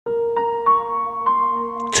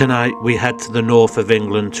Tonight we head to the north of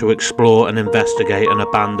England to explore and investigate an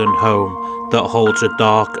abandoned home that holds a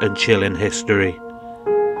dark and chilling history.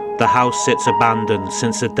 The house sits abandoned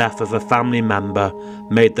since the death of a family member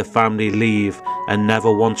made the family leave and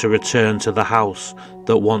never want to return to the house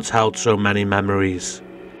that once held so many memories.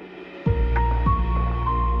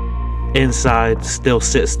 Inside still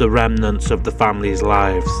sits the remnants of the family's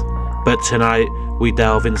lives, but tonight we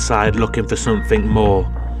delve inside looking for something more,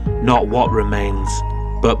 not what remains,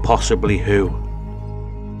 but possibly who.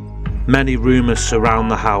 Many rumours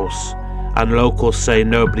surround the house, and locals say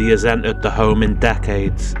nobody has entered the home in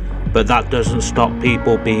decades, but that doesn't stop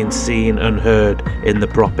people being seen and heard in the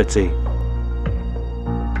property.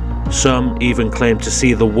 Some even claim to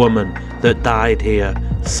see the woman that died here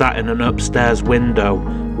sat in an upstairs window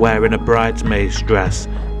wearing a bridesmaid's dress,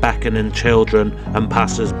 beckoning children and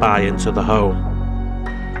passers-by into the home.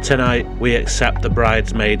 Tonight we accept the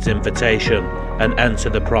bridesmaid's invitation and enter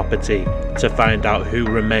the property to find out who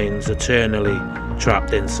remains eternally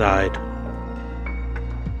trapped inside.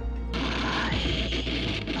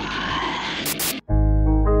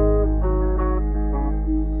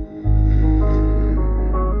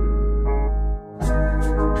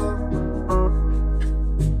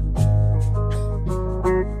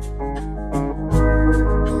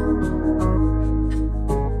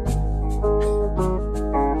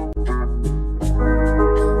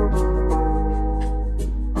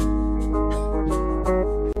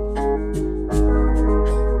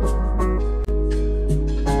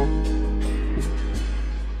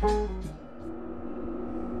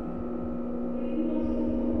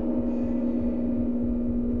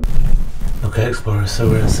 Okay explorers, so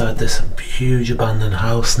we're inside this huge abandoned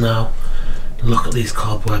house now. Look at these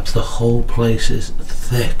cobwebs, the whole place is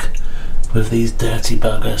thick with these dirty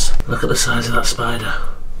buggers. Look at the size of that spider.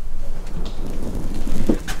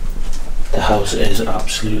 The house is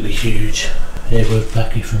absolutely huge. Here with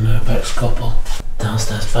Becky from Urbex couple.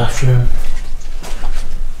 Downstairs bathroom.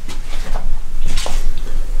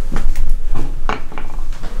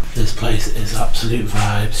 This place is absolute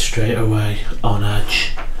vibes straight away, on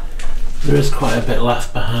edge. There is quite a bit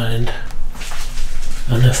left behind,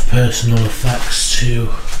 enough personal effects to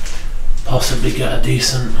possibly get a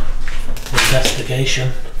decent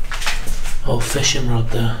investigation. Old fishing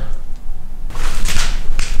rod there.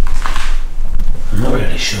 I'm not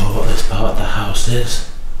really sure what this part of the house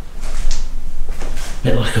is. A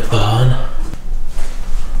bit like a barn.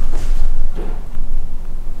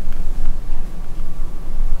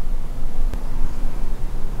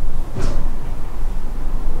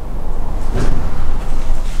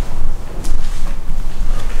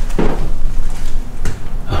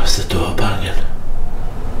 The door banging.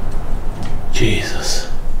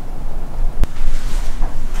 Jesus.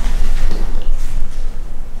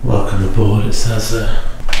 Welcome aboard, it says there.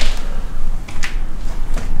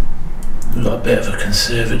 We've got a bit of a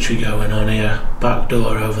conservatory going on here. Back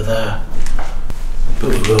door over there. But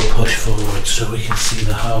we will push forward so we can see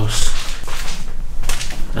the house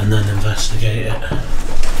and then investigate it.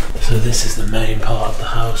 So this is the main part of the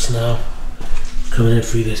house now. Coming in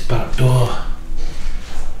through this back door.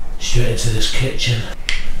 Straight into this kitchen.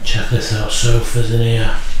 Check this out, sofas in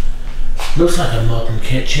here. Looks like a modern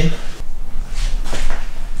kitchen.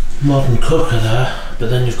 Modern cooker there,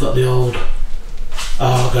 but then you've got the old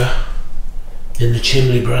Aga in the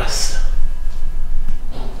chimney breast.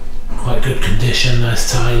 Quite good condition,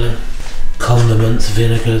 nice tiling. Condiments,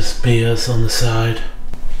 vinegars, beers on the side.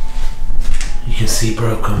 You can see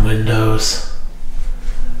broken windows.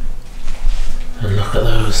 And look at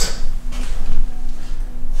those.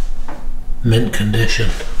 Mint condition.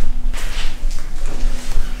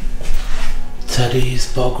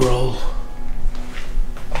 Teddy's bog roll.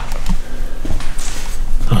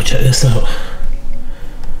 Oh, check this out.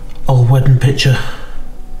 Old wedding picture.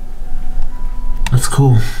 That's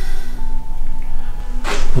cool.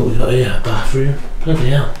 What we got here? Bathroom. Bloody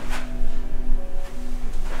hell.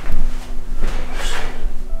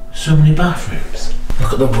 So many bathrooms.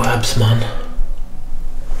 Look at the webs, man.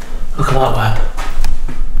 Look at that web.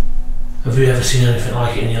 Have you ever seen anything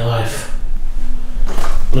like it in your life?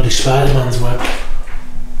 Bloody Spider-Man's web.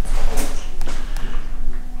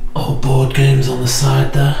 Old board games on the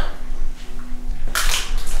side there.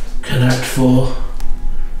 Connect 4.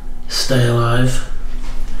 Stay Alive.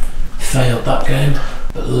 Failed that game.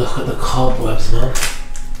 But look at the cobwebs, man.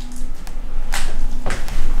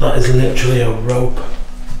 That is literally a rope.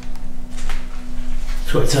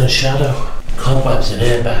 That's what it turns shadow. Cobwebs in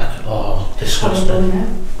here back. Oh,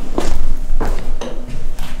 disgusting.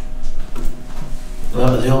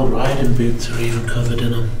 Well, the old riding boots are even covered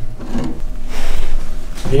in them.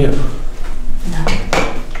 You? No.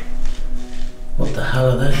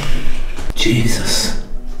 hell are they? Jesus.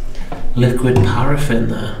 Liquid paraffin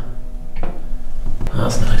there.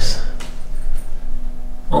 That's nice.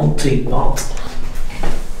 Antique pot.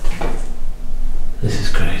 This is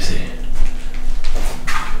crazy.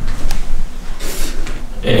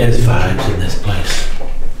 It is vibes in this place.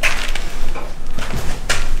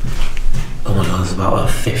 Oh my god, there's about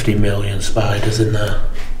 50 million spiders in there.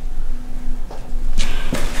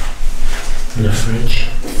 In the fridge.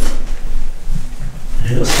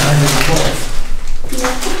 You got spiders in the pot?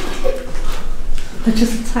 They're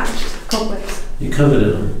just attached to the cobwebs. You covered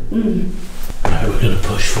in them? Right, we're going to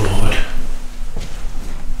push forward.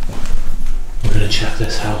 We're going to check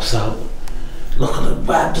this house out. Look at the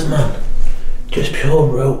webs, man. Just pure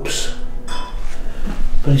ropes.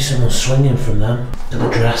 But someone's swinging from them. To the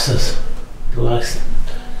dressers. Nice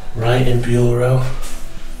writing bureau.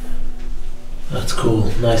 That's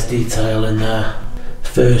cool. Nice detail in there.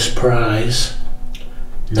 First prize,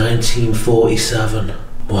 1947.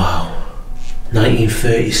 Wow.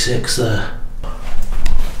 1936 there.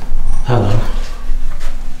 Hello.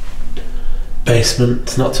 Basement.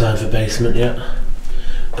 It's not time for basement yet.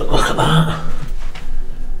 But look at that.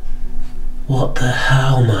 What the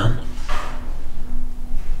hell, man?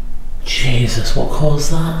 Jesus, what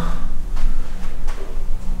caused that?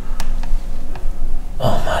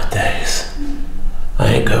 Oh my days. I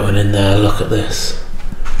ain't going in there, look at this.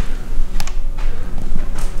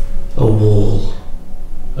 A wall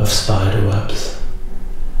of spider webs.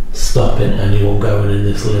 Stopping anyone going in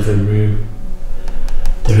this living room.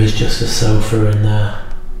 There is just a sofa in there.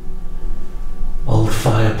 Old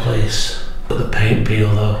fireplace. Got the paint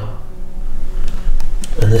peel though.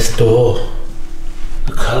 And this door,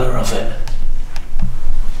 the colour of it.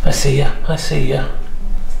 I see ya, I see ya.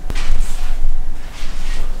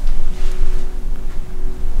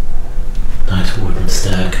 Nice wooden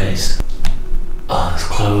staircase. Oh, there's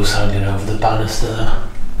clothes hanging over the banister there.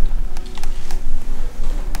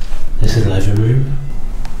 This is the living room.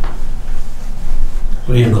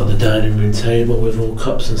 We even got the dining room table with all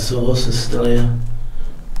cups and saucers still here.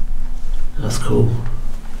 That's cool.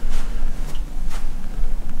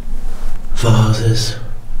 Vases.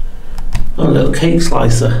 Oh, a little cake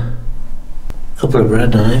slicer. A couple of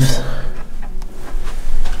bread knives.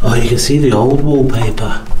 Oh, you can see the old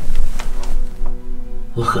wallpaper.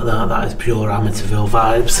 Look at that, that is pure Amityville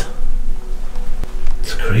vibes.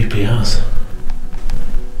 It's creepy as.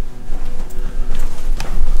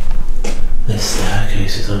 This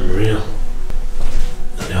staircase is unreal.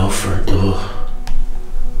 At the old front door.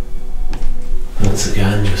 Once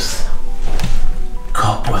again, just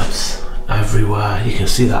cobwebs everywhere. You can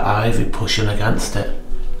see that ivy pushing against it.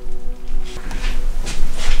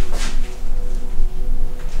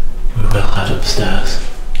 We will head upstairs.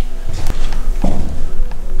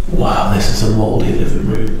 Wow, this is a mouldy living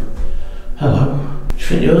room. Hello, what do you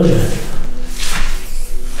think you're doing?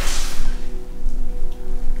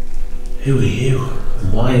 Who are you?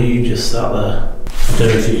 And why are you just sat there? I don't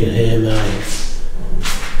know if you can hear my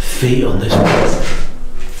feet on this one.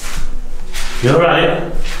 You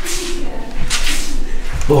alright?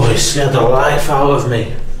 Yeah. Boy, scared the life out of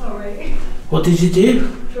me. Sorry. What did you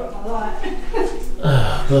do? Dropped my light.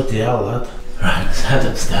 Oh, bloody hell, lad. Right, let's head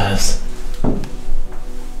upstairs.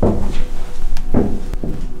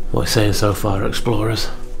 What are you saying so far, explorers?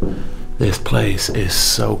 This place is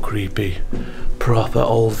so creepy. Proper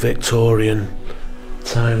old Victorian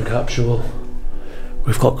time capsule.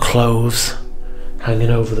 We've got clothes hanging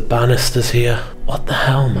over the banisters here. What the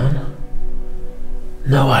hell, man?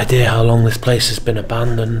 No idea how long this place has been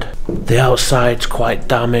abandoned. The outside's quite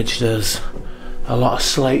damaged. There's a lot of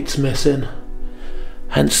slates missing.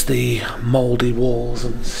 Hence the mouldy walls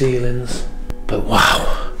and ceilings. But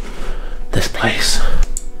wow, this place.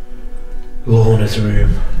 Lorna's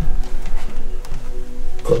room.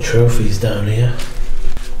 Got trophies down here.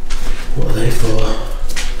 What are they for?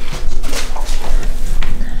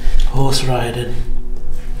 Horse riding.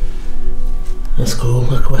 That's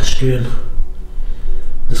cool, equestrian.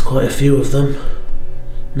 There's quite a few of them.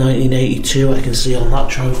 1982 I can see on that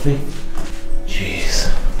trophy. Jeez.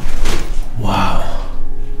 Wow.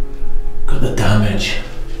 Got the damage.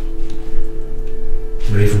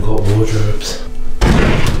 We've even got wardrobes.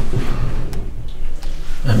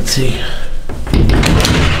 Empty.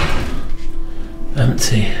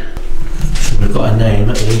 Empty. So we've got a name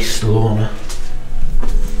at least, Lorna.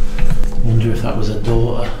 Wonder if that was a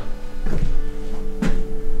daughter.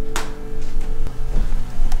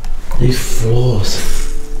 These floors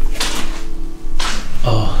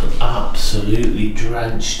are absolutely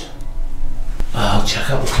drenched. I'll check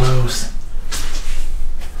out the clothes.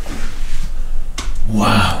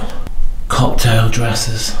 Wow. Cop Cocktail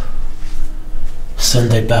dresses.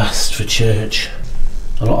 Sunday best for church.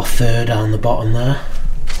 A lot of fur down the bottom there.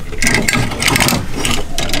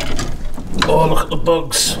 Oh, look at the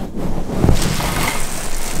bugs.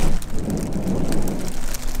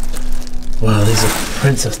 Wow, these are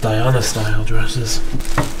Princess Diana style dresses.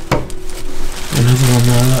 Another one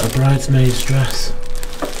there, like a bridesmaid's dress.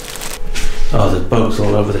 Oh, there's bugs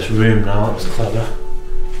all over this room now, that was clever.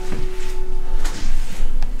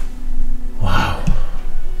 Wow.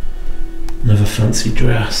 Another fancy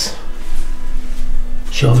dress.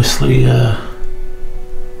 She obviously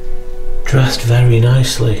dressed very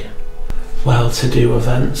nicely. Well-to-do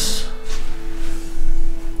events.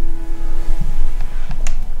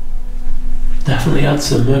 Definitely had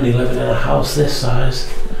some money living in a house this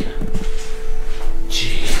size.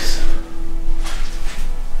 Jeez.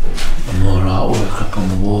 And more artwork up on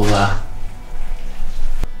the wall there.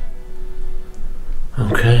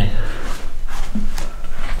 Okay.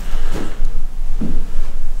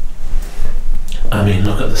 I mean,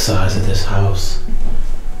 look at the size of this house.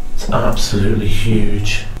 It's absolutely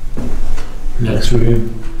huge. Next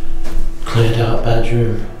room, cleared out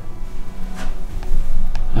bedroom.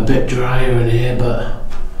 A bit drier in here, but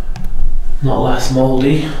not less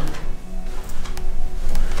mouldy.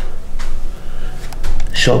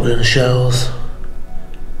 Shotgun shells,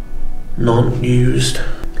 not used.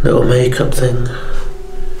 Little makeup thing.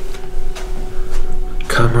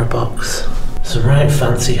 Camera box. Some right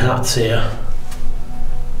fancy hats here.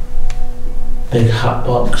 Big hat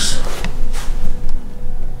box.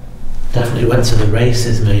 Definitely went to the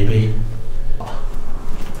races, maybe.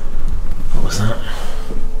 What was that?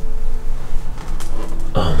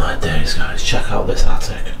 Oh my days, guys, check out this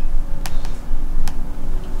attic.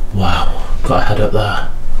 Wow, gotta head up there.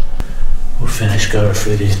 We'll finish going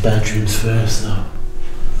through these bedrooms first though.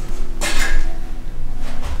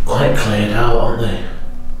 Quite cleared out, aren't they?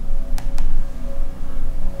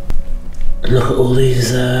 And look at all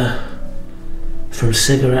these from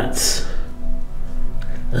cigarettes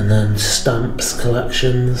and then stamps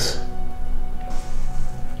collections.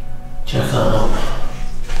 Check that out.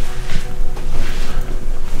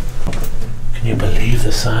 Can you believe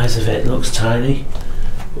the size of it? It looks tiny.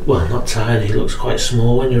 Well, not tiny, it looks quite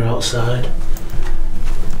small when you're outside.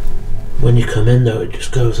 When you come in though, it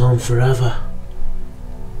just goes on forever.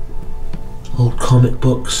 Old comic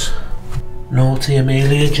books. Naughty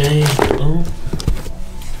Amelia Jane. Oh.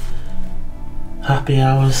 Happy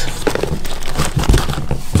Hours.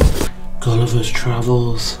 Gulliver's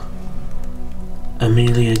Travels.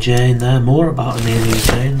 Amelia Jane there. More about Amelia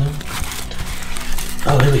Jane though.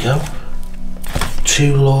 Oh, here we go.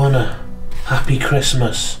 To Lorna. Happy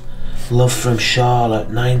Christmas. Love from Charlotte,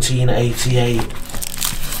 1988.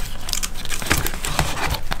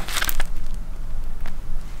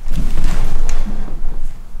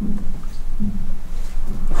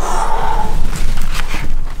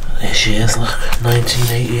 There she is, look,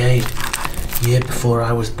 1988. Year before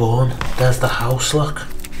I was born. There's the house, look.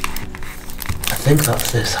 I think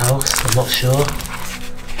that's this house, I'm not sure.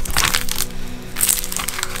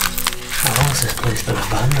 How long has this place been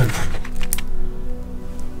abandoned?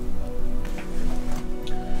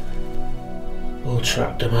 Old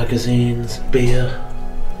tractor magazines, beer,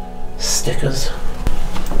 stickers.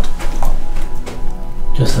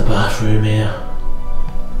 Just the bathroom here.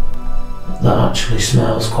 That actually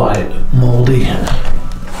smells quite mouldy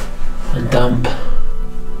and damp.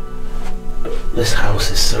 This house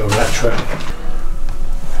is so retro.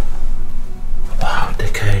 Wow,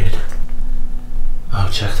 decayed. Oh,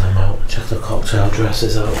 check them out. Check the cocktail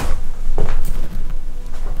dresses out.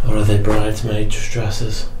 Or are they bridesmaids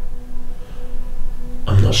dresses?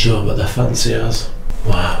 I'm not sure, but they're fancy as.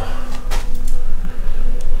 Wow.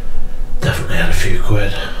 Definitely had a few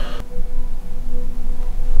quid.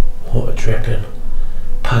 Water dripping.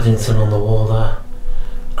 Paddington on the wall there.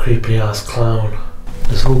 Creepy ass clown.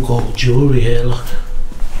 There's all gold jewellery here, look.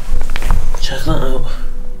 Check that out.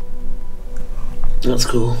 That's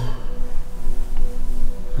cool.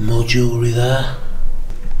 More jewellery there.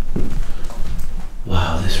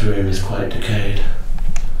 Wow, this room is quite decayed.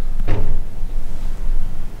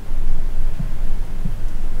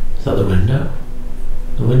 Is that the window?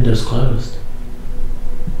 The window's closed.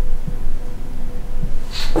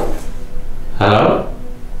 Hello?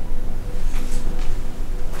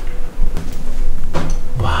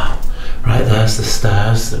 Wow. Right there's the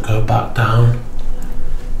stairs that go back down.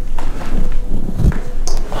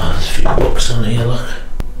 Oh, there's a few books on here, look.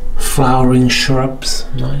 Flowering shrubs,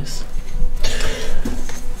 nice.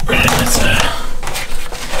 Right, let's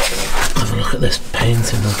have a look at this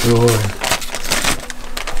painting or drawing.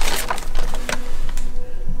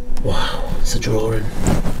 Wow, It's a drawing.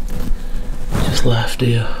 Just left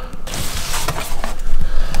here.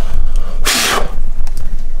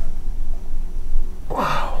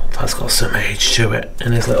 Wow, that's got some age to it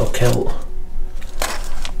in his little kilt.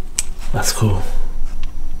 That's cool.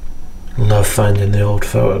 Love finding the old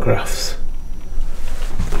photographs.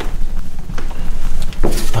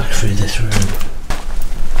 Back through this room.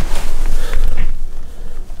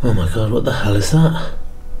 Oh my god, what the hell is that?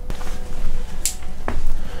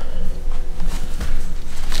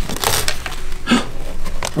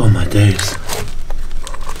 Oh my days.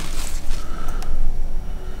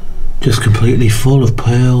 Just completely full of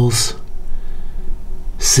pearls,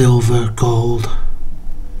 silver, gold,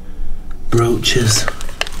 brooches.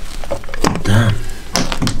 Damn.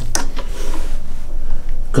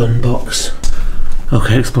 Gun box.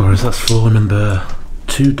 Okay, explorers, that's floor number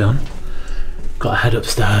 2 done. Got to head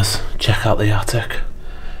upstairs, check out the attic,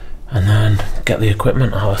 and then get the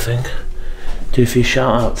equipment out, I think. Do a few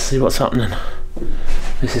shout outs, see what's happening.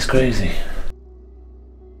 This is crazy.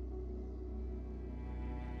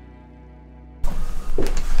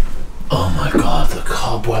 Oh my god, the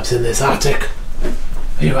cobwebs in this attic.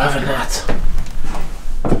 Are you having that?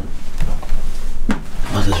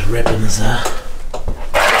 Oh, there's ribbons there.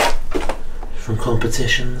 From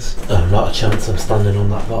competitions. Oh, not a chance I'm standing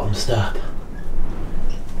on that bottom step.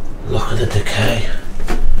 Look at the decay.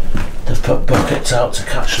 They've put buckets out to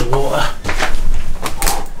catch the water.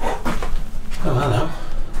 Oh, hello.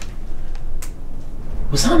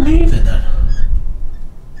 Was that moving then?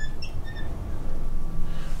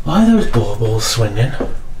 Why are those baubles swinging?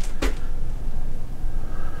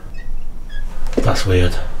 That's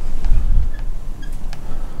weird.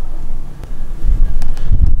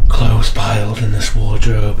 Clothes piled in this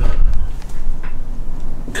wardrobe.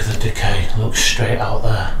 Because of decay, looks straight out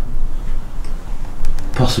there.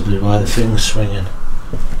 Possibly why the thing's swinging.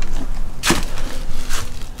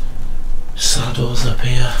 Saddles up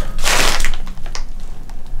here.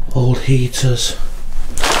 Old heaters.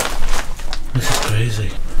 This is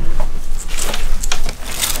crazy.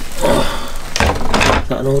 Oh, is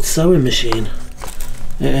that an old sewing machine?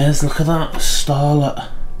 It is, look at that. Starlet.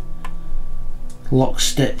 Lock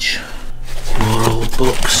stitch. More old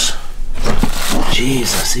books.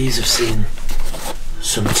 Jesus, these have seen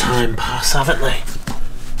some time pass, haven't they?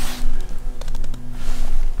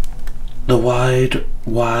 The Wide,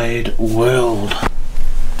 Wide World.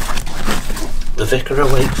 The Vicar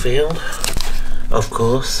of Wakefield, of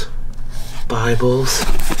course. Bibles.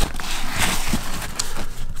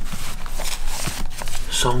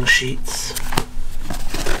 Song sheets.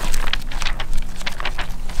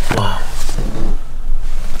 Wow.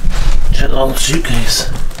 Check the old suitcase.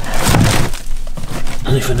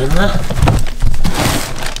 Anything in there?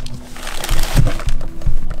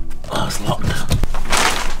 Oh, it's locked.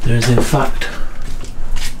 There is in fact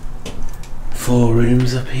 4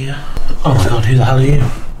 rooms up here. Oh my god, who the hell are you?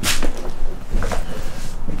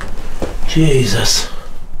 Jesus.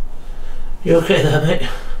 You okay there, mate?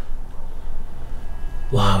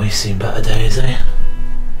 Wow, he's seen better days, eh?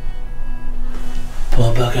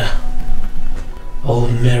 Poor bugger.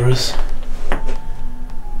 Old mirrors.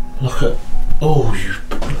 Look at... Oh, you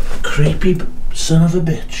creepy son of a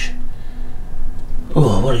bitch.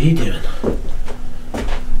 Oh, what are you doing?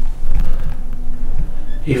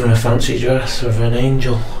 Even a fancy dress with an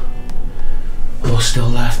angel. All still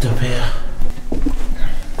left up here.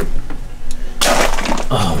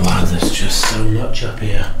 Oh wow, there's just so much up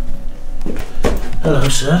here. Hello,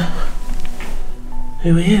 sir.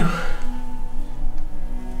 Who are you?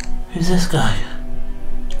 Who's this guy?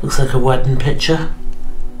 Looks like a wedding picture.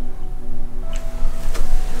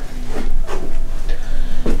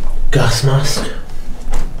 Gas mask.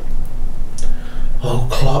 Old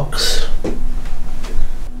clocks.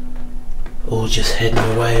 All just hidden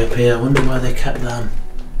away up here. I wonder why they kept them.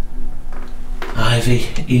 Ivy,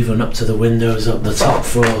 even up to the windows up the top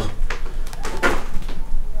floor.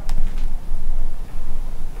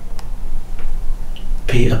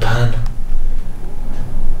 Peter Pan.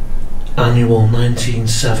 Annual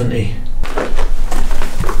 1970.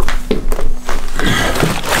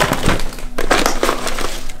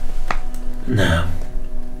 No.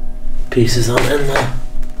 Pieces aren't in there.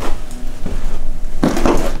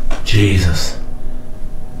 Jesus.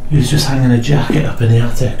 He was just hanging a jacket up in the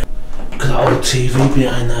attic. Look at that old TV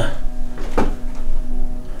behind there.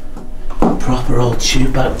 Proper old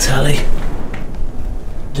tube back telly.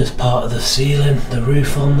 Just part of the ceiling, the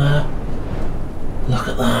roof on there. Look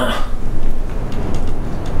at that.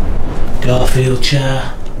 Garfield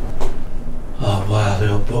chair. Oh wow,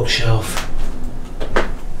 the old bookshelf.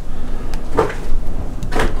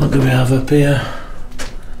 What do we have up here?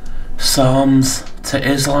 Psalms to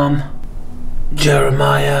Islam,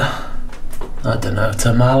 Jeremiah, I don't know,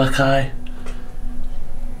 to Malachi,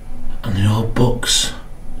 and the old books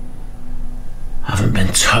haven't been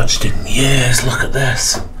touched in years. Look at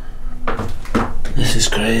this. This is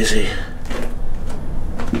crazy.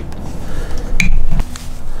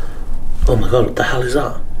 Oh my god, what the hell is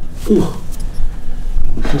that? Ooh,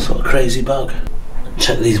 some sort of crazy bug.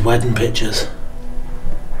 Check these wedding pictures.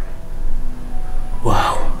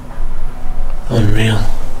 Wow. Unreal.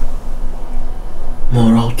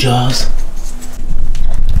 More old jars.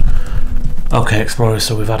 Okay, explorers,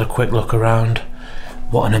 so we've had a quick look around.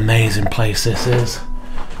 What an amazing place this is.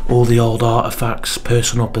 All the old artifacts,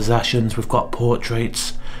 personal possessions, we've got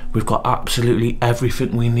portraits, we've got absolutely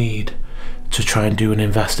everything we need to try and do an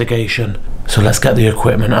investigation. So let's get the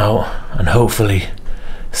equipment out and hopefully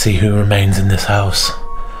see who remains in this house.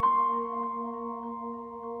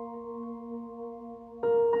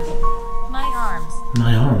 My arms.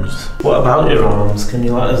 My arms? What about your arms? Can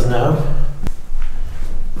you let us know?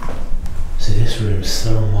 See, this room's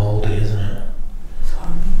so mouldy, isn't it?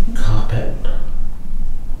 Carpet.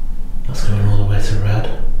 That's going all the way to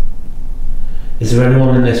red. Is there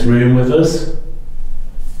anyone in this room with us?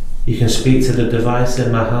 You can speak to the device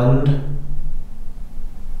in my hand.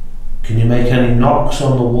 Can you make any knocks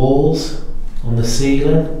on the walls, on the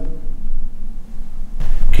ceiling?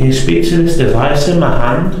 Can you speak to this device in my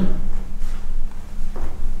hand?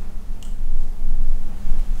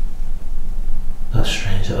 That's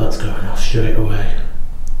strange that that's going off straight away.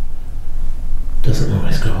 Doesn't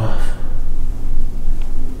always go off.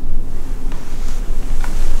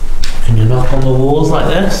 Can you knock on the walls like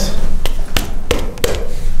this?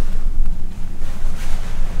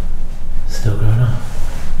 Still going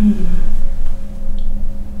off.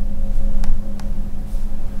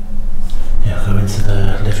 Yeah, go into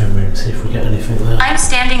the living room, see if we get anything there. I'm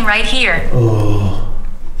standing right here. Oh,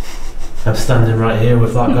 I'm standing right here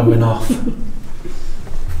with that going off.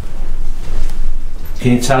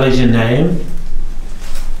 Can you tell us your name?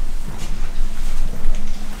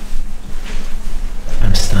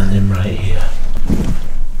 I'm standing right here.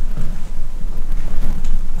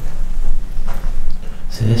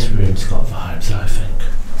 See, this room's got vibes, I think.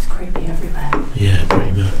 It's creepy everywhere. Yeah,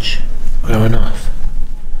 pretty much. Going off?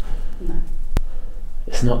 No.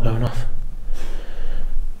 It's not going off.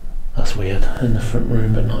 That's weird. In the front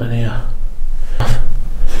room, but not in here.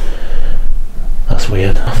 That's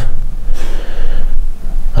weird.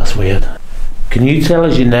 That's weird. Can you tell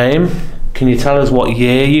us your name? Can you tell us what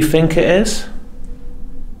year you think it is?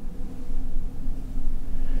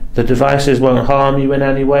 The devices won't harm you in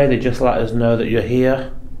any way, they just let us know that you're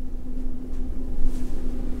here.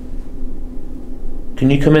 Can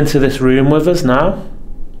you come into this room with us now?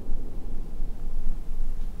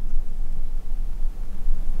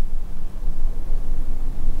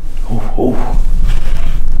 Oh, oh.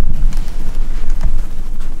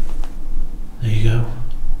 There you go.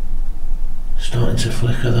 Starting to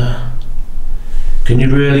flicker there. Can you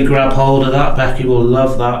really grab hold of that? Becky will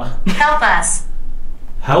love that. Help us.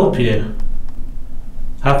 Help you?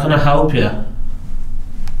 How can I help you?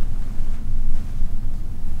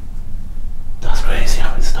 That's crazy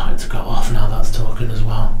how it's starting to go off now that's talking as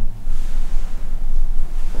well.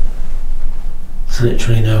 It's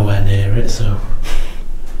literally nowhere near it, so...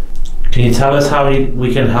 Can you tell us how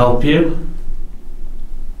we can help you?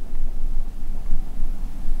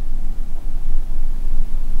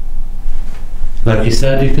 Like you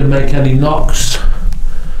said, you can make any knocks,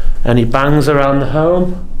 any bangs around the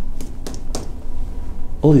home.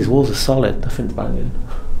 All these walls are solid, nothing's banging.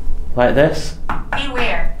 Like this.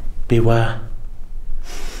 Beware. Beware.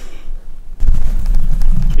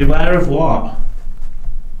 Beware of what?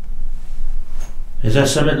 Is there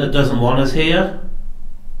something that doesn't want us here?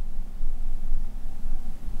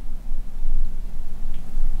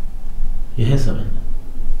 You hear something?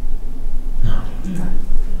 No. No.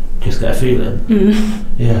 Just get a feeling?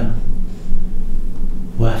 Yeah.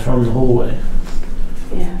 Where from? The hallway?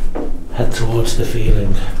 Yeah. Head towards the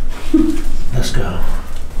feeling. Let's go.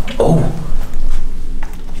 Oh!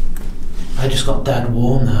 I just got dead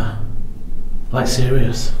warm there. Like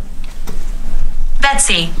serious.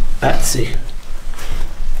 Betsy. Betsy.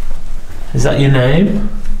 Is that your name?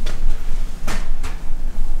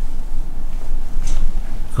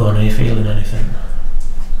 Go on, are you feeling anything?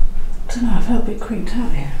 I don't know, I felt a bit creeped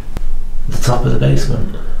out here. The top of the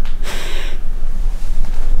basement.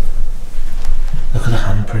 Look at the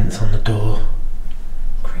handprints on the door.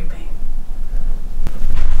 Creepy.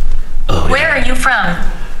 Oh, Where are you from?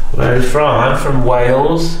 Where are you from? I'm from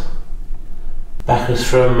Wales. Becca's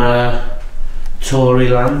from Tory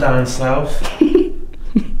land down south.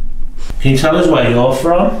 Can you tell us where you're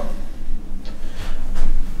from?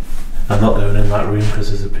 I'm not going in that room because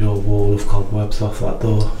there's a pure wall of cobwebs off that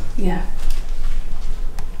door. Yeah.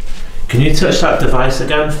 Can you touch that device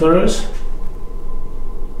again for us?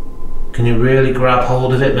 Can you really grab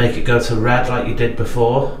hold of it, make it go to red like you did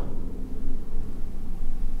before?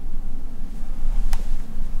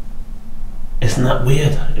 Isn't that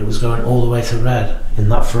weird? It was going all the way to red in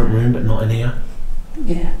that front room, but not in here.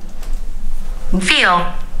 Yeah.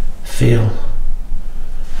 Feel. Feel.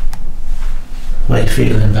 Where are you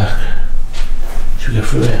feeling back? Should we go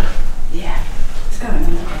through here? Yeah. It's going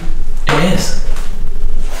on again. It is.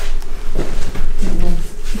 It was.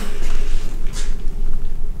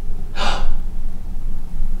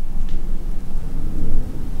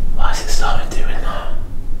 Why is it started doing that?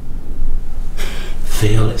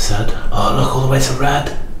 Feel, it said. Oh, look, all the way to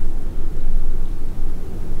red.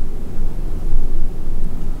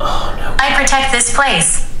 Oh no. I protect this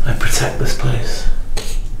place. I protect this place.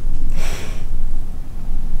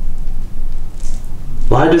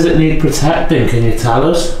 Why does it need protecting? Can you tell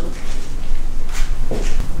us?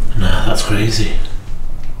 Nah, that's crazy.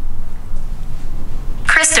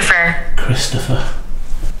 Christopher. Christopher.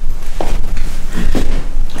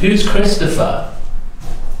 Who's Christopher?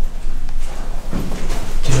 Do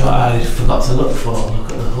you know what I forgot to look for?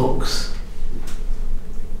 Look at the hooks.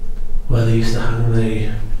 Where they used to hang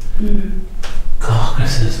the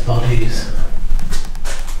carcasses, bodies.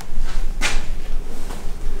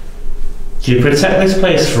 Do you protect this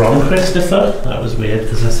place from Christopher? That was weird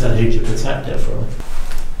because I said who'd you protect it from?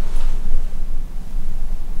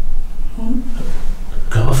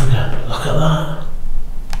 Go off again. Look at that.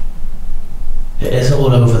 It is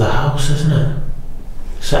all over the house, isn't it?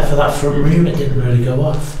 Except for that front room, it didn't really go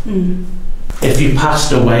off. If you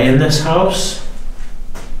passed away in this house,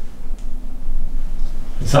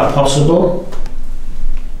 is that possible?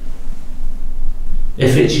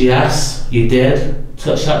 If it's yes, you did,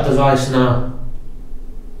 touch that device now.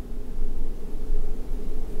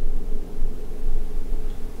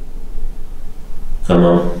 Come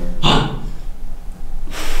on.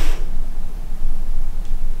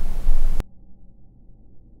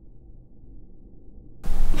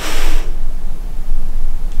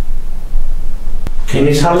 Can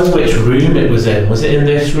you tell us which room it was in? Was it in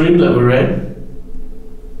this room that we're in?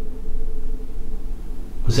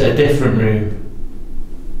 Was it a different room?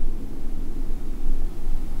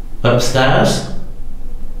 Upstairs?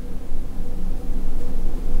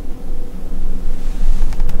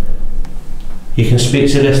 You can speak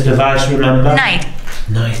to this device, remember? Night.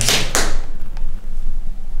 Night.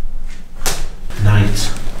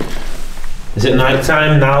 Night. Is it night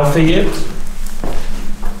time now for you?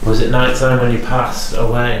 Or is it night time when you pass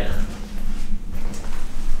away?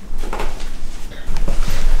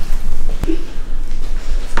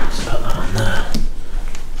 Let's put that on there. Do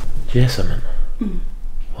you hear something?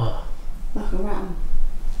 What? Like a rattle.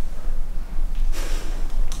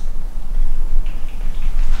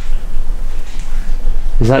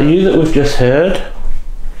 Is that you that we've just heard?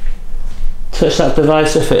 Touch that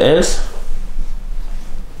device if it is.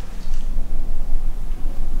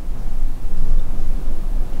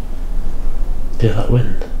 Feel that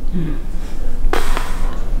wind?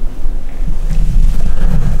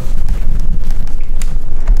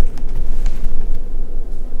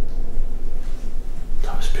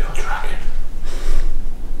 That was pure dragon.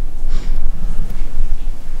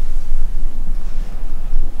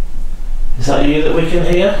 Is that you that we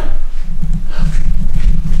can hear?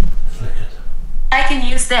 Flickered. I can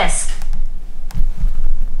use this.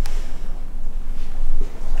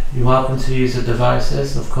 You're welcome to use the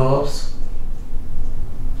devices, of course.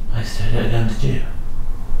 I said it again, did you?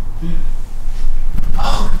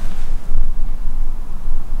 Oh.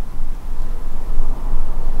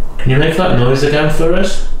 Can you make that noise again for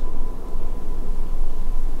us?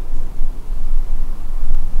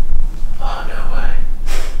 Oh, no way.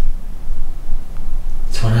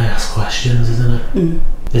 It's when I ask questions, isn't it?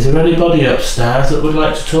 Is there anybody upstairs that would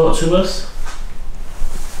like to talk to us?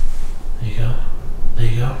 There you go. There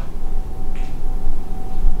you go.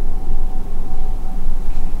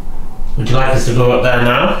 Would you like us to go up there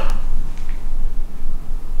now?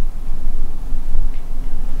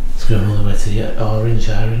 It's going all the way to the orange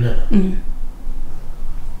there, isn't it?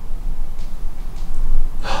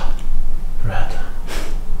 Red.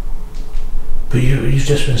 But you've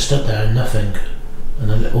just been stood there and nothing, and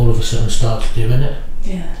then all of a sudden started doing it.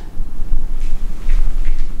 Yeah.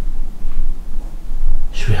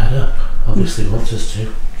 Should we head up? Obviously wants us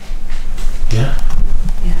to. Yeah?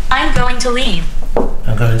 I'm going to leave.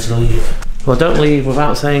 I'm going to leave. Well, don't leave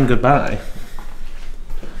without saying goodbye.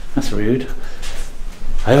 That's rude.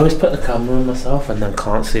 I always put the camera on myself and then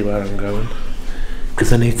can't see where I'm going.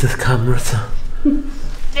 Because I need the camera to...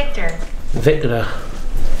 Victor. Victor.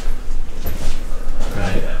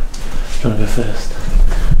 Right. Do you want to go first?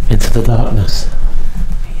 Into the darkness.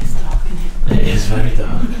 It is dark, isn't it? It is very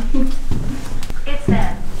dark. It's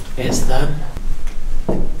them. It's them.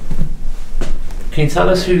 Can you tell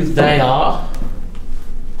us who they are?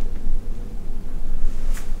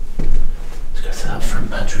 Let's go to that front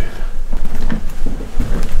bedroom.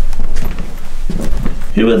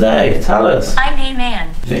 Who are they? Tell us. I'm a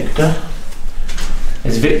man. Victor.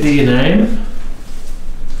 Is Victor your name?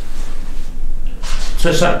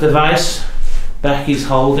 Touch that device Becky's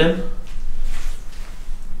holding.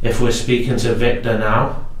 If we're speaking to Victor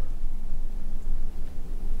now.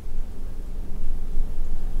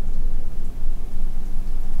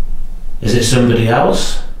 Is it somebody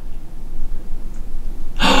else?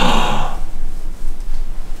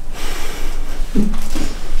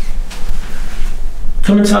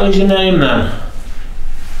 Come and tell us your name then.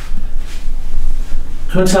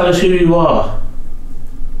 Come and tell us who you are.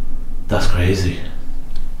 That's crazy.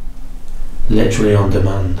 Literally on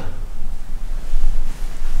demand.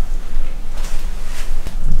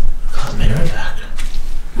 Got a mirror back.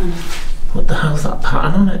 What the hell's that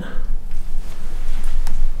pattern on it?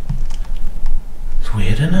 It's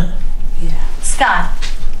weird, isn't it? Yeah. Scott.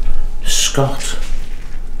 Scott.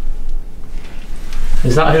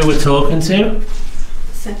 Is that who we're talking to?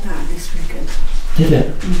 Said that this weekend. Did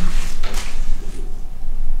it?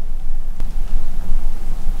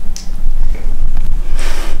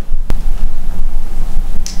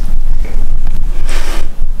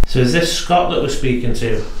 So is this Scott that we're speaking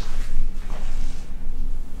to?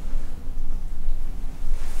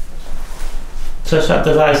 Touch that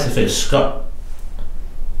device if it's Scott.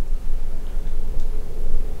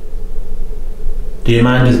 Do you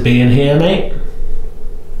mind us being here, mate?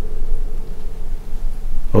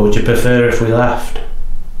 Or would you prefer if we left?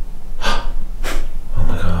 Oh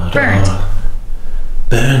my god. Burnt. Oh.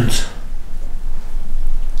 Burnt.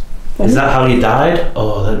 Is that how you died?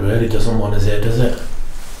 Oh, that really doesn't want us here, does it?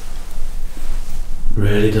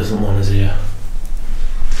 Really doesn't want us here.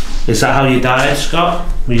 Is that how you died, Scott?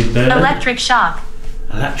 Were you burned? Electric shock.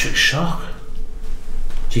 Electric shock?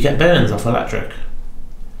 Do you get burns off electric?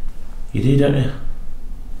 You do, don't you?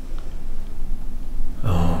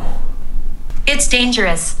 Oh. It's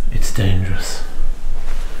dangerous. It's dangerous.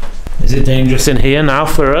 Is it dangerous in here now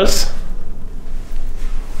for us?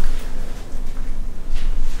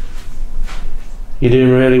 You're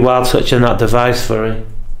doing really well touching that device, Furry.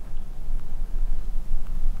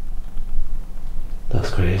 That's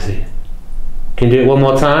crazy. Can you do it one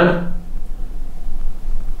more time?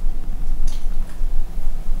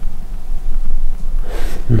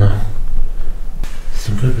 No.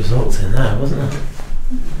 Some good results in there, wasn't there?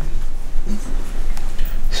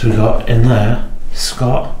 So we got in there,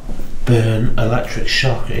 Scott, burn, electric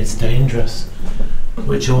shock, it's dangerous.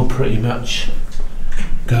 Which all pretty much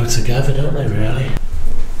go together, don't they, really?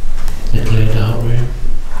 A cleared out room.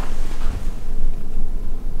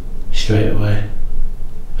 Straight away.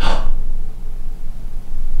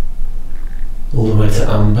 All the way to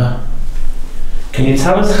Amber. Can you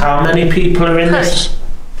tell us how many people are in this?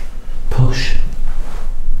 Push.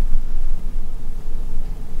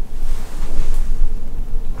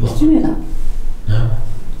 What? Did you hear that? No.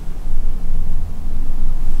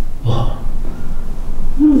 What?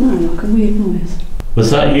 I don't know, like a weird noise. Was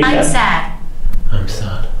that you? I'm sad. I'm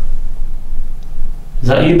sad. Is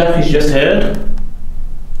that you, Becky's just heard?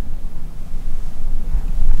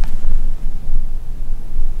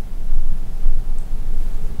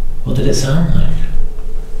 What did it sound like?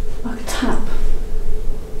 Like a tap.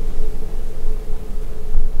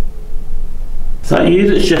 Is that you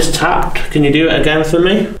that's just tapped? Can you do it again for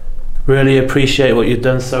me? Really appreciate what you've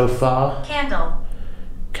done so far. Candle.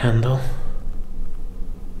 Candle.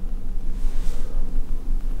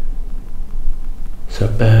 So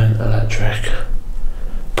burn, electric,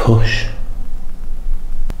 push.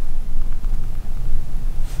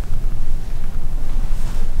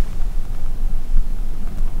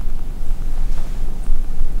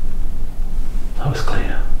 That was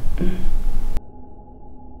clear.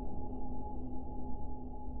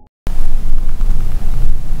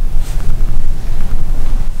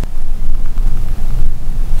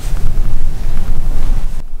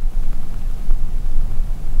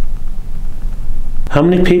 How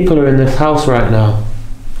many people are in this house right now?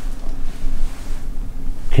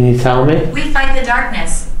 Can you tell me? We fight the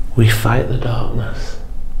darkness. We fight the darkness.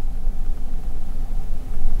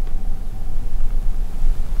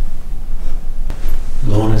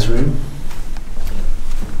 Lorna's room.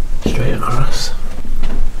 Straight across.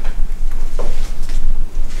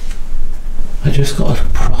 I just got a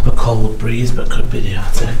proper cold breeze, but could be the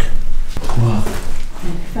attic. What?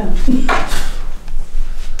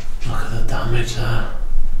 Look at the damage there.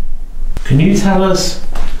 Can you tell us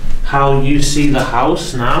how you see the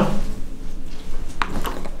house now?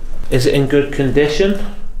 Is it in good condition?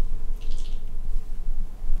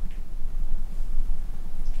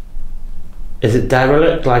 Is it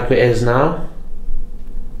derelict like it is now?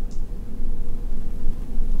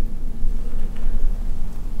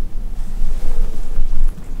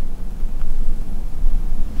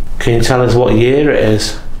 Can you tell us what year it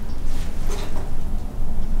is?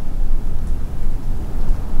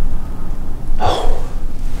 Oh.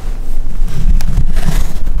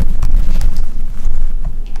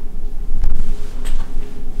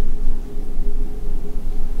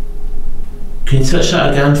 Can you touch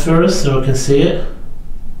that again for us so we can see it?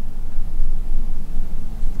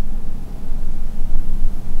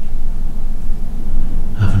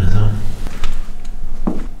 Having it on.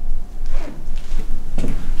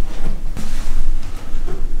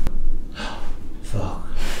 Fuck.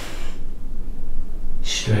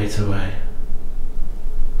 Straight away.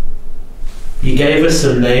 You gave us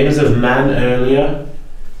some names of men earlier.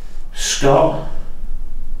 Scott.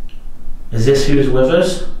 Is this who's with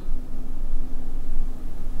us?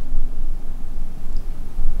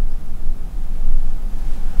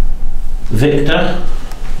 Victor.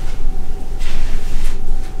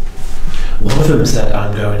 One of them said,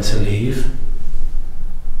 I'm going to leave.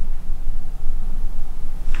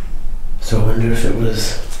 So I wonder if it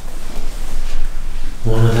was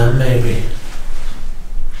one of them maybe.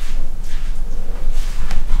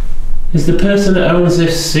 Is the person that owns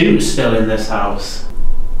this suit still in this house?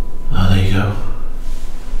 Oh, there you go.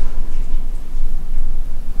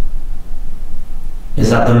 Is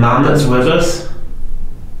that the man that's with us?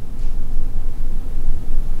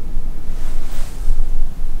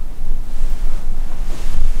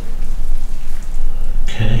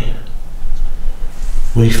 Okay.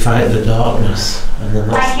 We fight the darkness, and then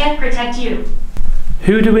I can't protect you.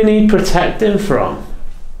 Who do we need protecting from?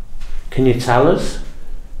 Can you tell us?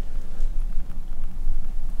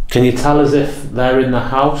 Can you tell us if they're in the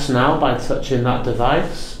house now by touching that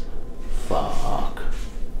device? Fuck.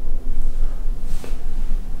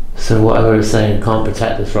 So whatever it's saying can't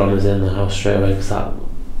protect us from is in the house straight away, because that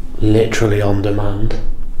literally on demand.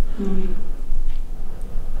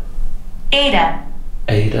 Ada.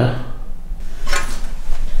 Ada.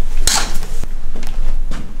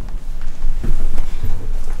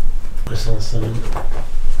 Whistle something.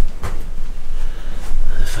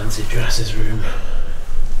 The fancy dresses room.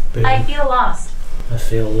 Boom. I feel lost. I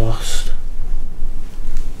feel lost.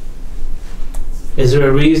 Is there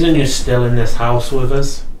a reason you're still in this house with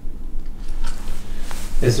us?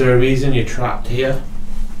 Is there a reason you're trapped here?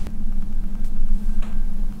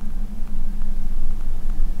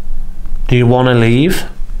 Do you want to leave?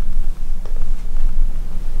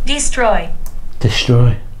 Destroy.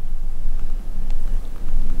 Destroy.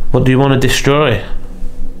 What do you want to destroy?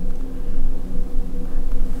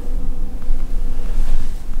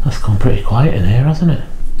 That's gone pretty quiet in here, hasn't it?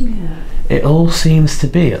 Yeah. It all seems to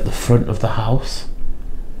be at the front of the house.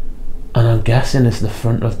 And I'm guessing is the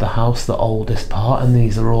front of the house the oldest part, and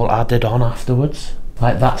these are all added on afterwards.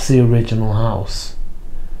 Like that's the original house.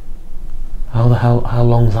 How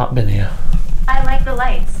long's that been here? I like the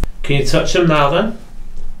lights. Can you touch them now then?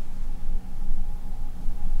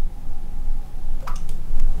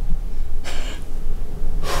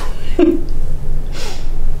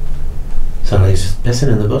 Sorry, he's just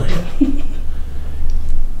pissing in the bucket.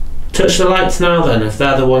 Touch the lights now then, if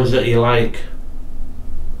they're the ones that you like.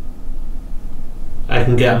 I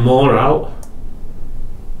can get more out.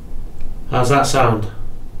 How's that sound?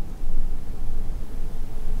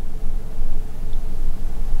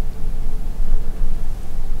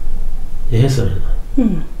 You hear something?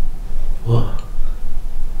 What?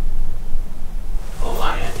 Oh,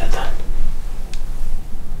 I heard that.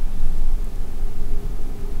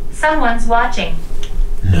 Someone's watching.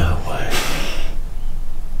 No way.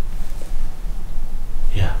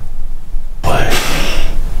 Yeah. Way.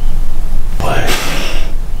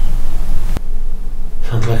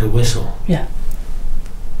 Sounds like a whistle. Yeah.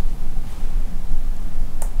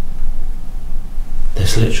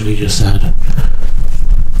 This literally just said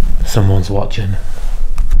someone's watching.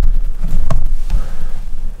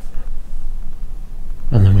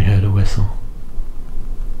 And then we heard a whistle.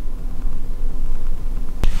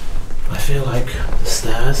 I feel like the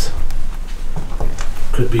stairs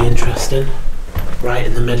could be interesting. Right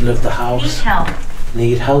in the middle of the Need house. help.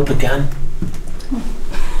 Need help again.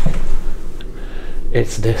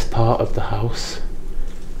 It's this part of the house.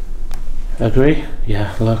 Agree?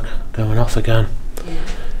 Yeah, look, going off again. Yeah.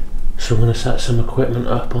 So we're going to set some equipment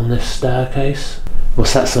up on this staircase. We'll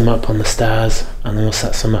set some up on the stairs, and then we'll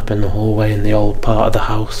set some up in the hallway in the old part of the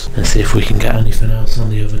house, and see if we can get anything else on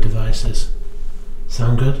the other devices.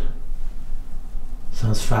 Sound good?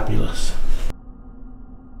 Sounds fabulous.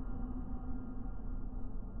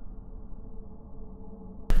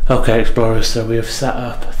 Okay, explorers, so we have set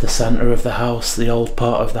up the centre of the house, the old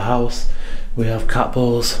part of the house. We have cat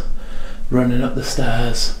balls running up the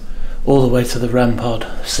stairs, all the way to the REM pod,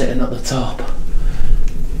 sitting at the top.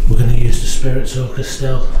 We're going to use the spirit talker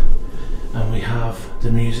still, and we have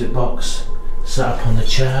the music box set up on the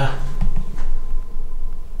chair.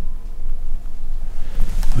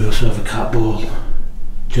 We also have a cat ball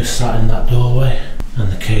just sat in that doorway,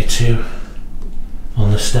 and the K2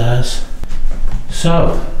 on the stairs.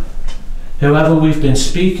 So, whoever we've been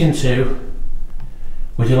speaking to,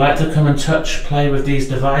 would you like to come and play with these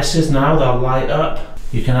devices now? They'll light up.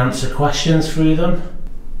 You can answer questions through them.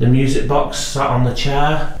 The music box sat on the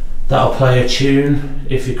chair, that'll play a tune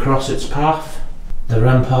if you cross its path. The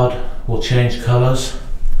REM pod will change colours.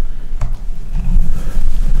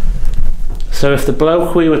 So if the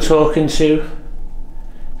bloke we were talking to,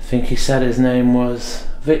 I think he said his name was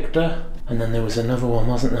Victor, and then there was another one,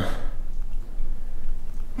 wasn't there?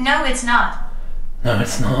 No, it's not. No,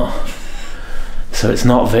 it's not. So it's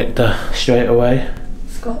not Victor straight away.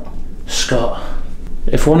 Scott.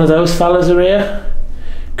 If one of those fellas are here,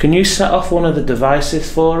 can you set off one of the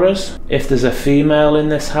devices for us? If there's a female in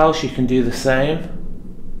this house, you can do the same.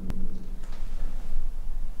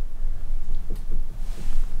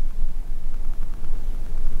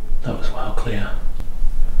 That was well clear.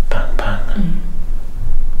 Bang, bang.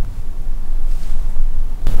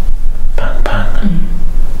 Bang, bang.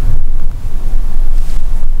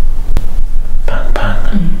 Bang,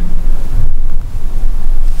 bang.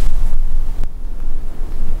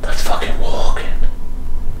 That's fucking walking.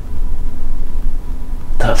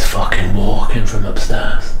 That's fucking walking from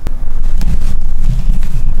upstairs.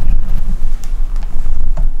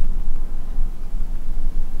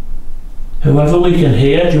 Whoever we can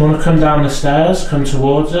hear, do you want to come down the stairs? Come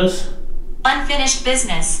towards us? Unfinished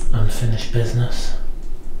business. Unfinished business.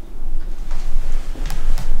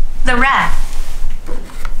 The rack.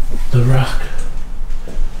 The rack.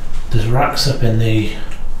 There's racks up in the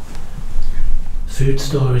food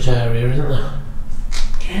storage area, isn't there?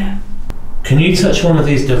 Yeah. Can you touch one of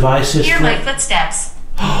these devices? Hear my footsteps.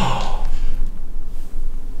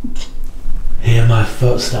 Hear my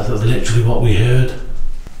footsteps. That's literally what we heard.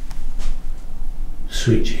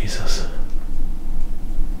 Sweet Jesus.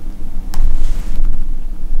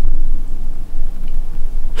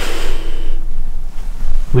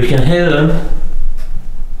 We can hear them.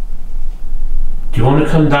 Do you want to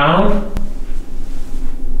come down?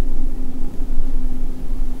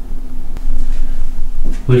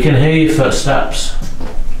 We can hear your footsteps.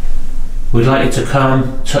 We'd like you to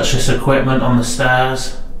come, touch this equipment on the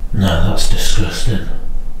stairs. No, that's disgusting.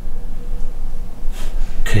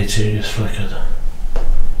 K2 just flickered.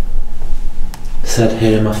 Said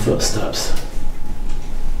hear my footsteps.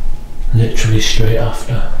 Literally straight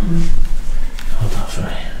after. Hold that for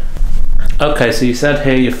me. Okay, so you said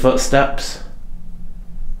hear your footsteps.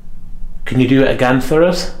 Can you do it again for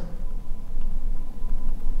us?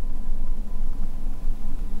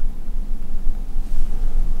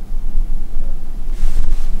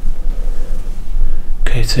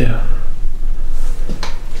 K2.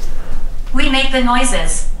 We make the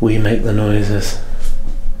noises. We make the noises.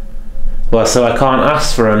 Well, so I can't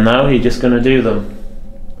ask for them now, you're just going to do them.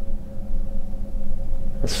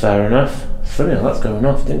 That's fair enough. It's funny how that's going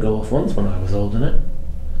off. It didn't go off once when I was holding it.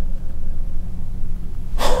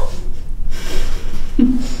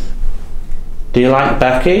 Do you like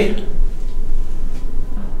Becky?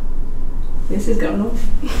 This is going off.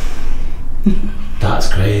 That's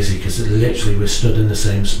crazy, because literally we're stood in the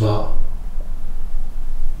same spot.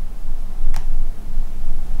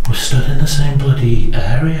 We're stood in the same bloody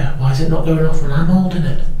area. Why is it not going off when I'm holding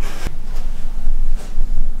it?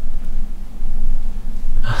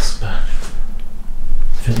 Ask back.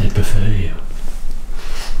 I think they'd prefer you.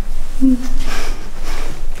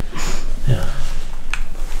 Yeah.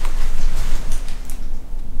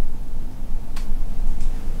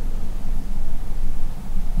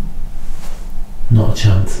 Not a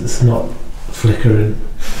chance. It's not flickering.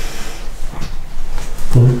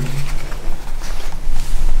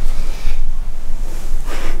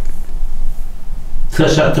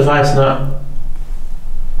 Touch that device now.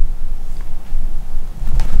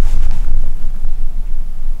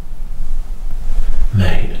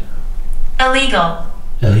 Mate. Illegal.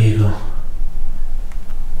 Illegal.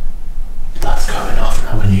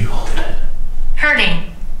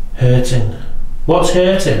 Hurting. Hurting. What's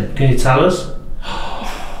hurting? Can you tell us?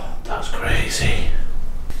 That's crazy.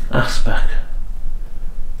 Aspect.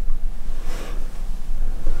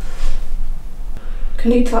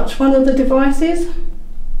 Can you touch one of the devices?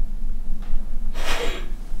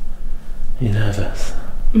 You nervous?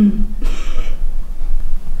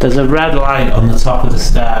 There's a red light on the top of the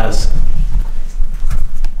stairs.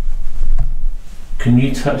 Can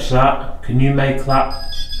you touch that? Can you make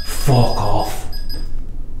that? Fuck off.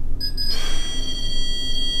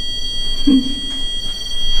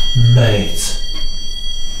 Mate.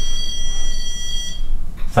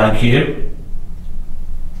 Thank you.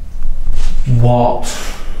 What?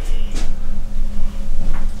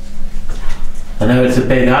 I know it's a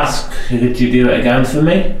big ask. Could you do it again for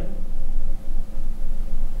me?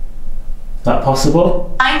 Is that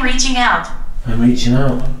possible? I'm reaching out. I'm reaching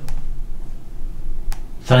out.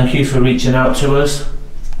 Thank you for reaching out to us.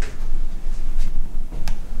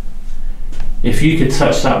 If you could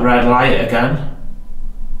touch that red light again,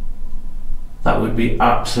 that would be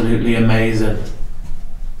absolutely amazing.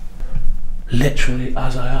 Literally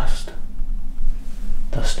as I asked.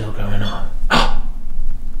 That's still going on.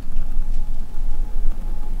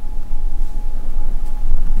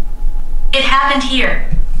 It happened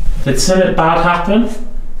here. Did something bad happen?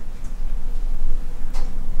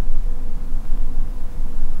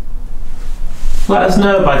 Let us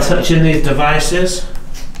know by touching these devices.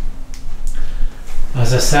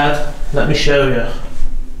 As I said, let me show you.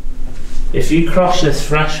 If you cross this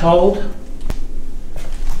threshold,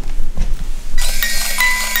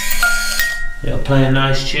 it'll play a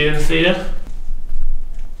nice tune for you.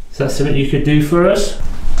 Is that something you could do for us?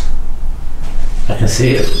 I can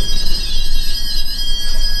see it.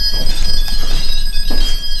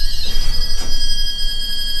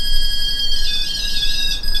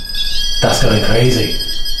 That's going crazy.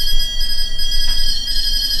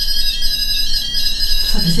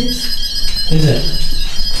 What is it? Is it?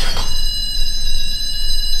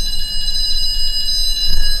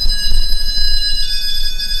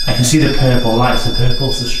 I can see the purple lights. The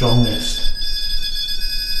purple's the strongest.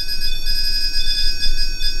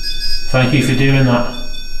 Thank you for doing that.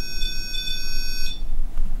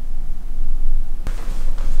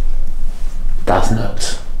 That's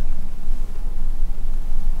nuts.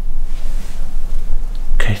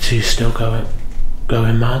 K2's still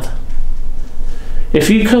going mad. If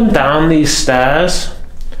you come down these stairs,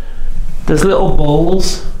 there's little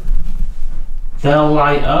balls. They'll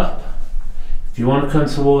light up. If you want to come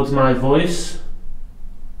towards my voice,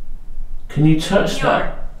 can you touch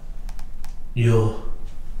that? Your.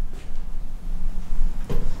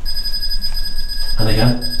 And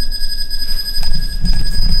again.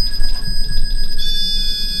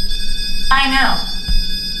 I know.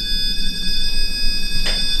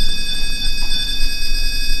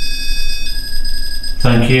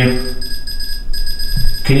 Thank you.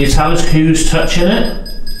 Can you tell us who's touching it?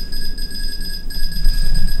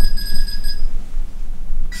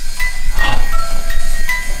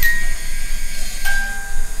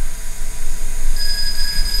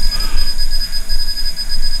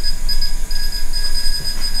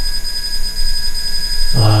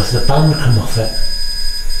 Oh, has the band come off it?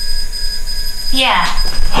 Yeah.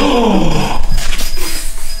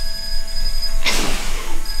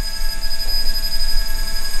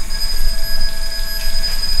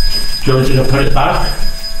 Do you want me to put it back?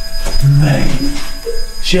 Mate,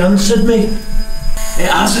 she answered me. It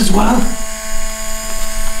has as well.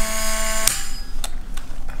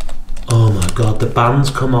 Oh my god, the band's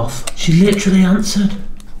come off. She literally answered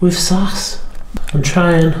with sass. I'm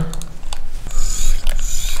trying.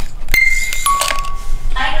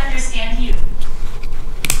 I understand you.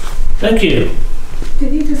 Thank you.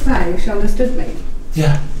 Did you just say she understood me?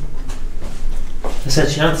 Yeah. I said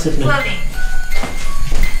she answered me. Floating.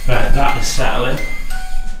 Right, that is settling.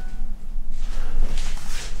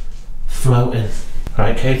 Floating.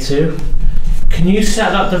 Right, K2. Can you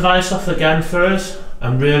set that device off again for us?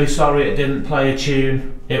 I'm really sorry it didn't play a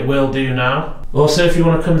tune. It will do now. Also, if you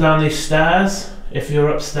want to come down these stairs, if you're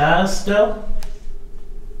upstairs still.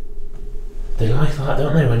 They like that,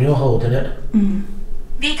 don't they, when you're holding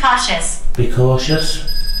it? Be cautious. Be cautious.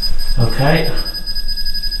 Okay.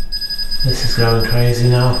 This is going crazy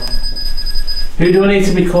now. Who do I need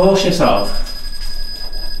to be cautious of?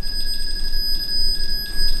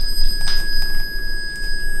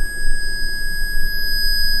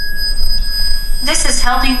 This is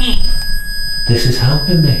helping me. This is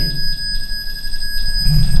helping me.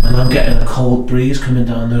 And I'm getting a cold breeze coming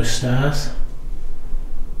down those stairs.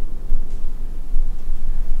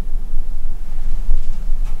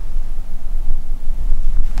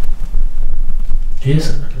 She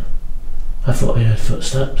isn't. I thought I heard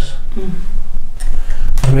footsteps.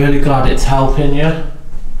 I'm really glad it's helping you.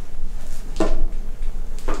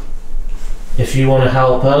 If you want to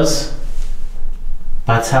help us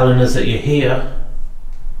by telling us that you're here.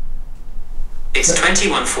 It's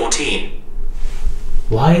 21:14.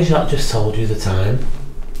 Why has that just told you the time?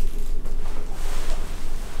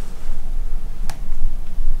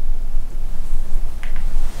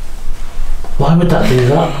 Why would that do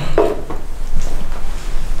that?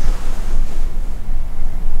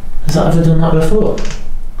 Has that ever done that before?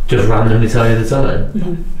 Just randomly tell you the time?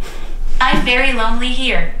 No. I'm very lonely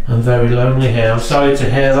here. I'm very lonely here. I'm sorry to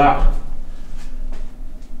hear that.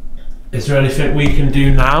 Is there anything we can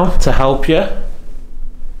do now to help you?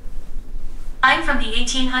 I'm from the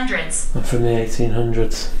 1800s. I'm from the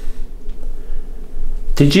 1800s.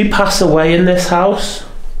 Did you pass away in this house?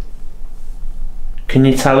 Can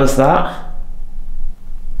you tell us that?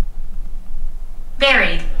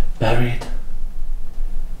 Buried. Buried.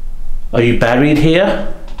 Are you buried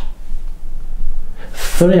here?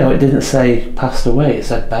 Funny how it didn't say passed away, it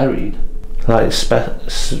said buried. Like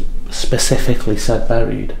specifically said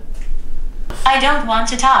buried. I don't want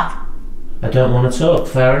to talk. I don't want to talk,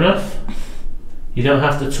 fair enough. You don't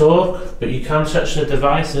have to talk, but you can touch the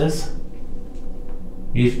devices.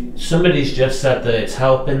 Somebody's just said that it's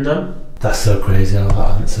helping them. That's so crazy how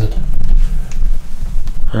that answered.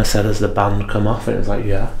 I said as the band come off, it was like,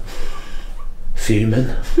 yeah.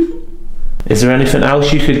 Fuming. Is there anything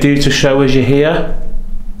else you could do to show us you're here?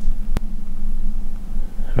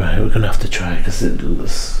 Right, we're gonna have to try because it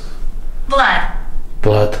was Blood.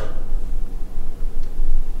 blood.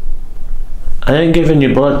 I ain't giving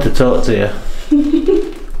you blood to talk to you.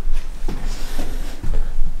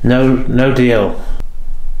 No deal.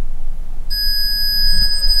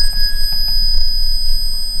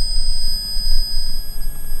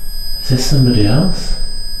 Is this somebody else?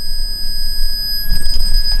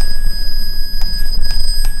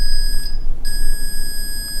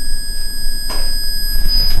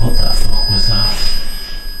 What the fuck was that?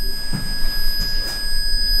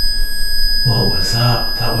 What was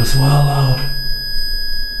that? That was well loud.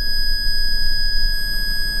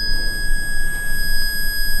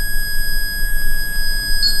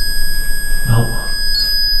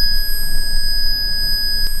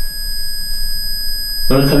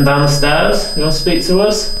 You want to come down the stairs? You want to speak to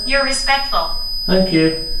us? You're respectful. Thank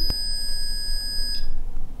you.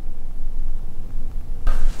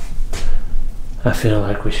 I feel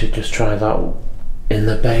like we should just try that in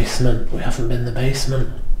the basement. We haven't been in the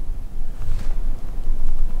basement.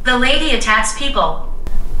 The lady attacks people.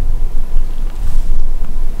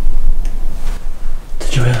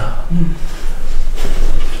 Did you hear that?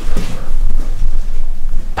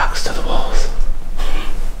 Backs to the walls.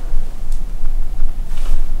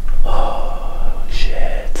 Oh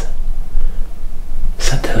shit.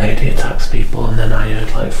 Said the lady attacks people and then I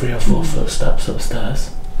heard like 3 or 4 footsteps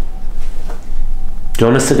upstairs. Do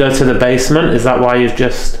you want us to go to the basement? Is that why you've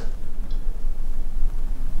just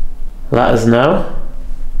let us know?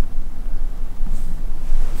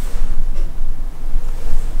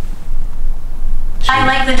 I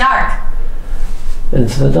like the dark.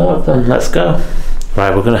 Into the dark then, let's go.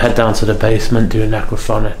 Right, we're going to head down to the basement, do a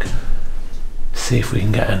necrophonic, see if we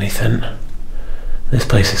can get anything. This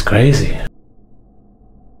place is crazy.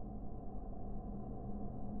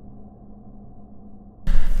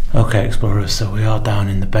 Okay explorers, so we are down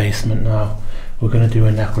in the basement now. We're going to do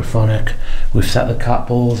a necrophonic. We've set the cat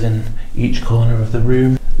balls in each corner of the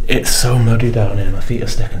room. It's so muddy down here, my feet are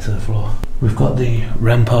sticking to the floor. We've got the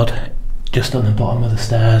REM pod just on the bottom of the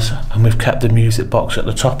stairs and we've kept the music box at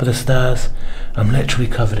the top of the stairs. I'm literally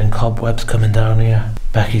covered in cobwebs coming down here.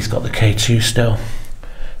 Becky's got the K2 still.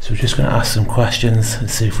 So we're just going to ask some questions and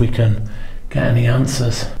see if we can get any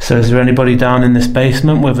answers. So is there anybody down in this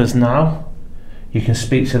basement with us now? You can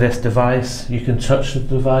speak to this device, you can touch the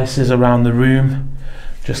devices around the room.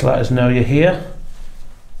 Just let us know you're here.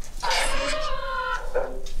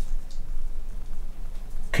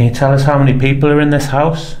 Can you tell us how many people are in this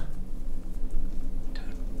house?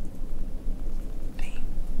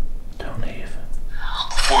 Don't leave.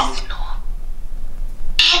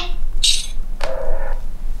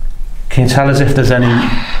 Can you tell us if there's any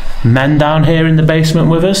men down here in the basement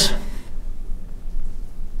with us?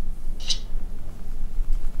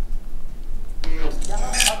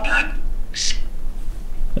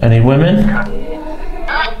 Any women?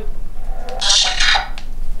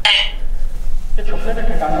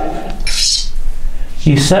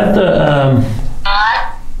 You said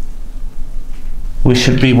that we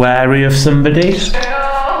should be wary of somebody.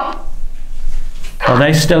 Are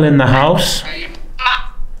they still in the house?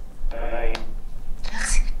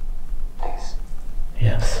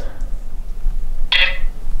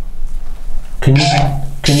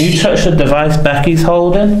 Can you touch the device Becky's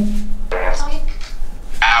holding?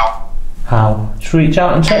 Ow. How? Just reach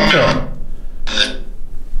out and touch it.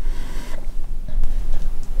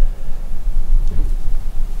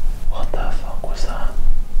 What the fuck was that?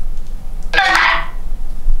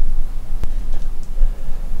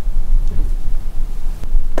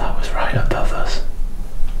 That was right above us.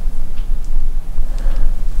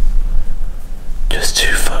 Just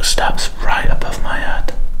 2 footsteps right above my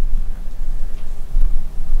head.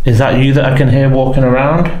 Is that you that I can hear walking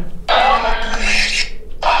around?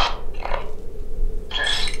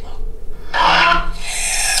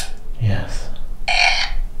 Yes.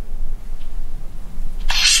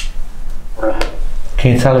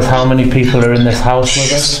 Can you tell us how many people are in this house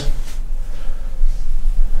with us?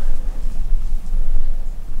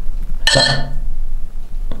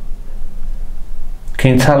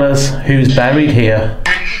 Can you tell us who's buried here?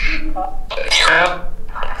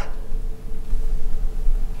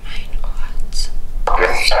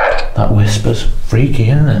 That whisper's freaky,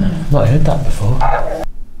 isn't it? I've not heard that before.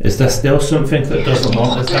 Is there still something that doesn't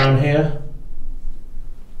want us down here?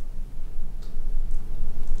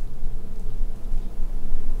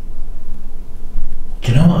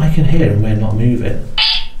 Do you know what I can hear and we're not moving?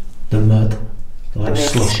 The mud, like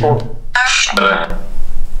slushing. But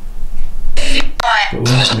we're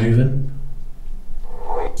not moving.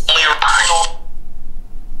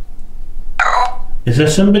 Is there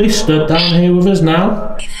somebody stood down here with us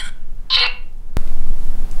now?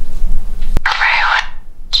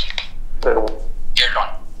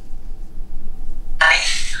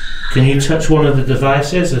 Can you touch one of the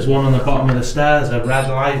devices? There's one on the bottom of the stairs, a red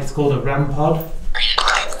light, it's called a RAM pod.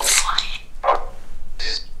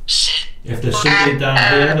 If there's somebody down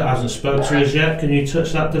here that hasn't spoke to us yet, can you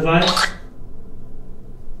touch that device?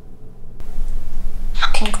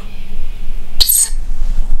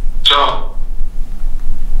 Sure.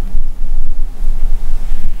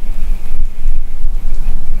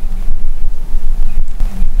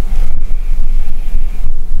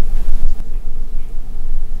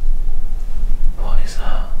 What is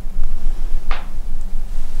that?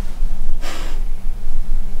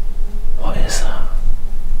 What is that? I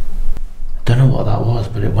don't know what that was,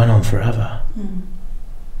 but it went on forever.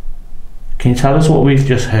 Can you tell us what we've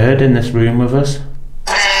just heard in this room with us?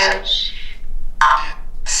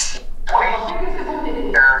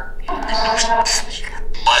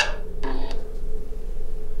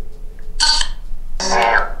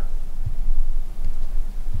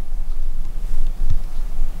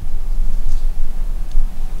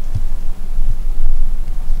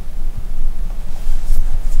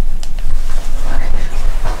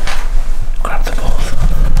 Grab the balls.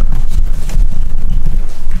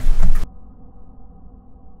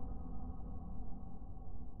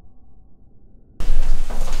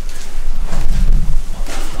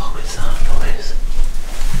 What is that noise?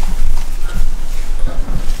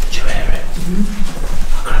 Did you hear it?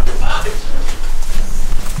 I grabbed the bag.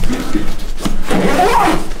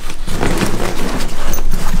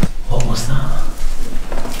 What was that?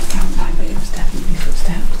 Outside, but it was definitely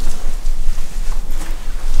footsteps.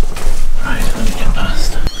 Right, let me get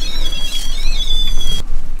past.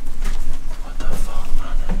 What the fuck,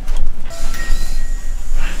 man?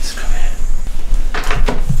 Right, let's come in.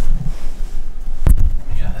 Let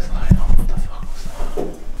me get this light on. What the fuck was that?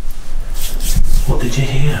 What did you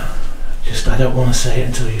hear? Just, I don't want to say it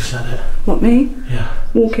until you said it. What, me? Yeah,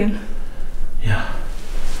 Walking. yeah.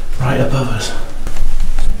 Right above us.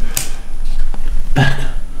 Beck.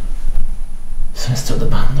 Since took the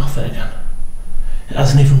band off it again. It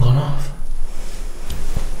hasn't even gone off.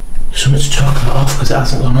 Something's chocolate off because it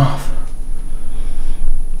hasn't gone off.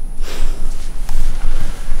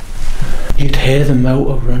 You'd hear the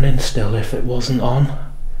motor running still if it wasn't on.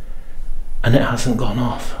 And it hasn't gone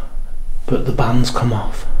off. But the band's come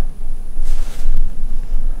off.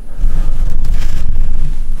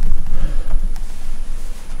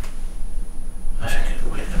 I think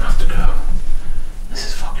we're gonna have to go. This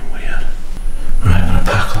is fucking weird. Right, I'm gonna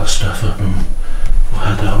pack our stuff up and we'll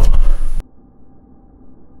head out.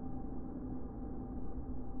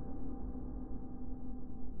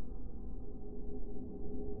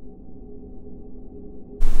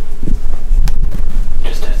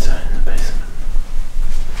 Just outside in the basement.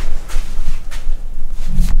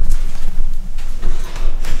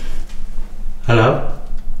 Hello?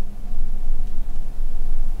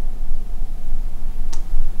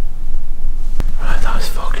 Right, that was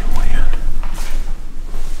fucking weird.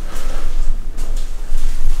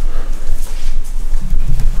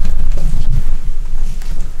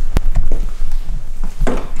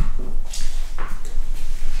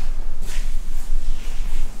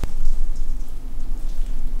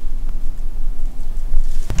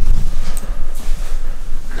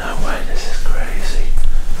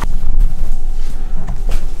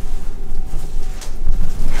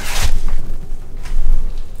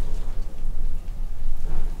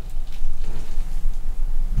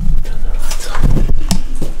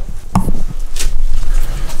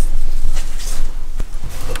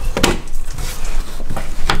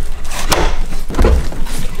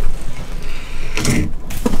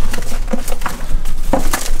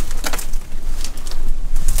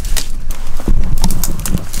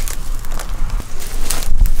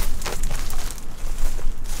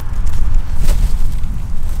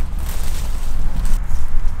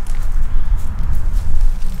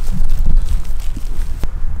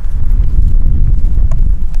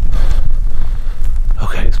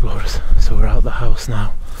 out the house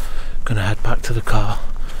now. Gonna head back to the car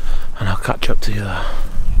and I'll catch up to you there.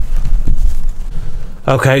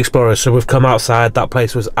 Okay, explorers, so we've come outside. That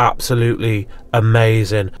place was absolutely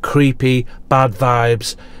amazing. Creepy, bad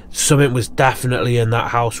vibes. Something was definitely in that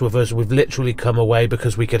house with us. We've literally come away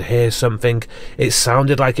because we could hear something. It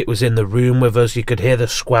sounded like it was in the room with us. You could hear the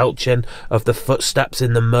squelching of the footsteps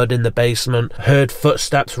in the mud in the basement. Heard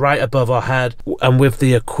footsteps right above our head. And with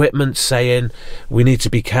the equipment saying we need to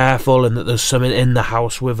be careful and that there's something in the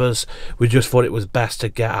house with us, we just thought it was best to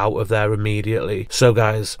get out of there immediately. So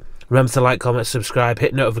guys, remember to like, comment, subscribe,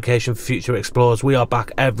 hit notification for future explores. We are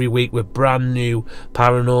back every week with brand new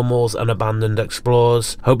paranormals and abandoned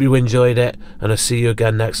explores. Hope you enjoyed it, and I'll see you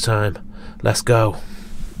again next time. Let's go.